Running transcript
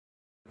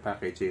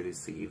package I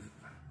received.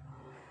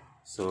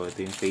 So,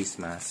 ito yung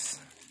face mask.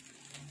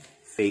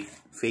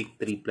 Fake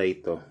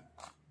 3-ply to.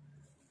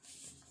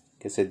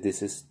 Kasi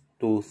this is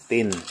too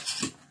thin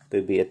to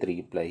be a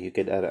 3-ply. You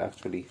could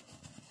actually,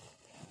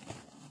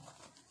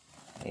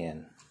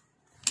 ayan.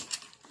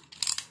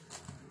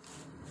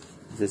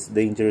 This is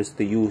dangerous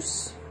to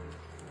use.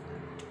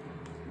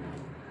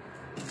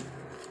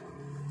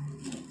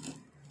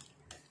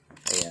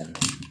 Ayan.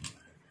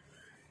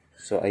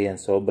 So, ayan.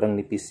 Sobrang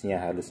nipis niya.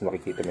 Halos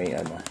makikita mo yung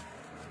ano.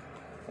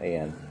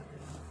 Ayan.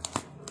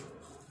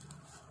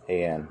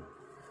 Ayan.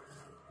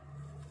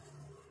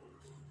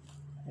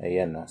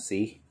 Ayan, no?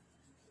 See?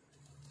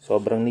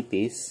 Sobrang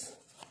nipis.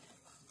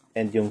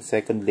 And yung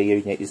second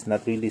layer niya is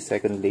not really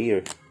second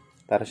layer.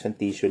 Para siyang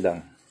tissue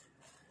lang.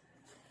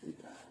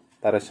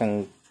 Para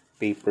siyang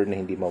paper na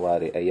hindi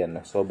mawari. Ayan,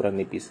 no? Sobrang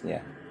nipis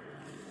niya.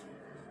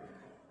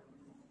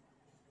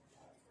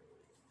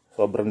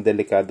 Sobrang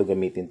delikado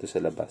gamitin to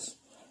sa labas.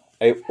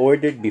 I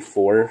ordered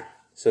before.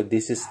 So,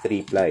 this is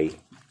 3-ply.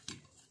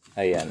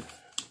 Ayan.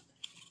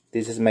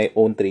 This is my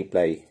own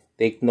 3-ply.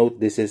 Take note,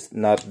 this is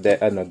not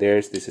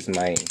theirs. This is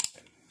mine.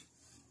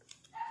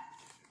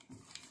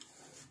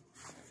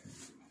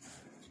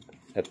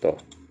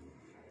 Ito.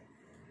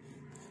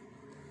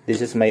 This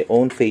is my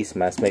own face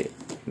mask.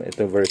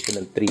 Ito version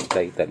ng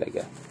 3-ply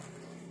talaga.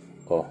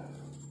 Oh.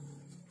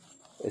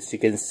 As you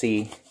can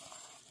see,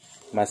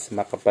 mas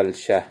makapal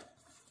siya.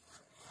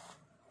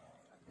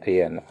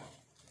 Ayan.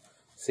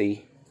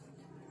 See?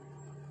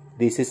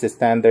 This is the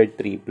standard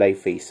 3-ply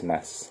face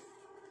mask.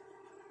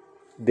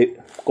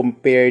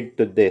 Compared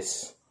to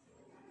this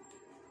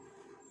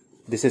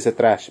is a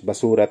trash.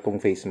 Basura tong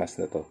face mask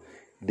na to.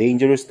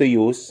 Dangerous to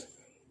use.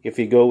 If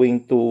you're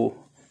going to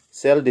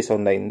sell this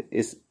online,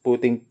 is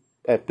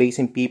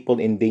placing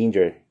people in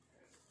danger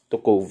to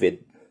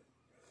COVID.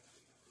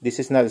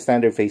 This is not a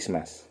standard face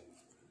mask.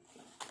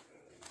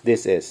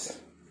 This is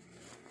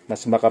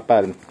mas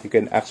makapal.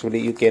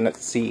 You cannot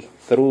see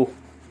through.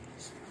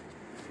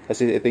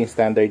 Kasi ito yung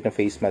standard na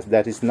face mask.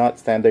 That is not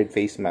standard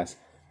face mask.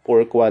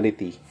 Poor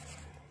quality.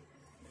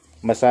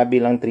 Masabi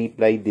lang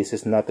 3-ply. This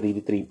is not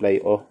really 3-ply.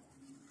 Oh,